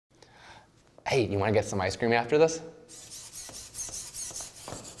Hey, you want to get some ice cream after this?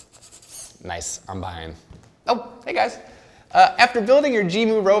 Nice, I'm buying. Oh, hey guys. After building your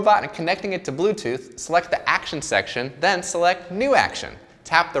JIMU robot and connecting it to Bluetooth, select the Action section, then select New Action.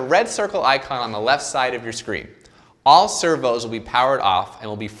 Tap the red circle icon on the left side of your screen. All servos will be powered off and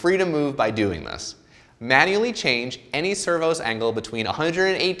will be free to move by doing this. Manually change any servo's angle between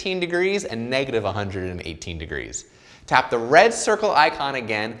 118 degrees and negative 118 degrees. Tap the red circle icon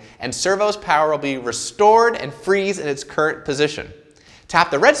again and servo's power will be restored and freeze in its current position. Tap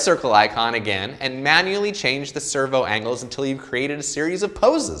the red circle icon again and manually change the servo angles until you've created a series of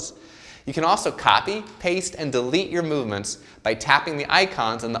poses. You can also copy, paste, and delete your movements by tapping the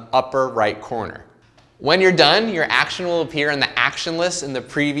icons in the upper right corner. When you're done, your action will appear in the action list in the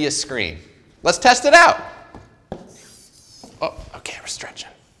previous screen. Let's test it out. Oh, okay, we're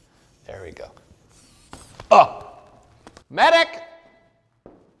stretching. There we go. Oh, medic!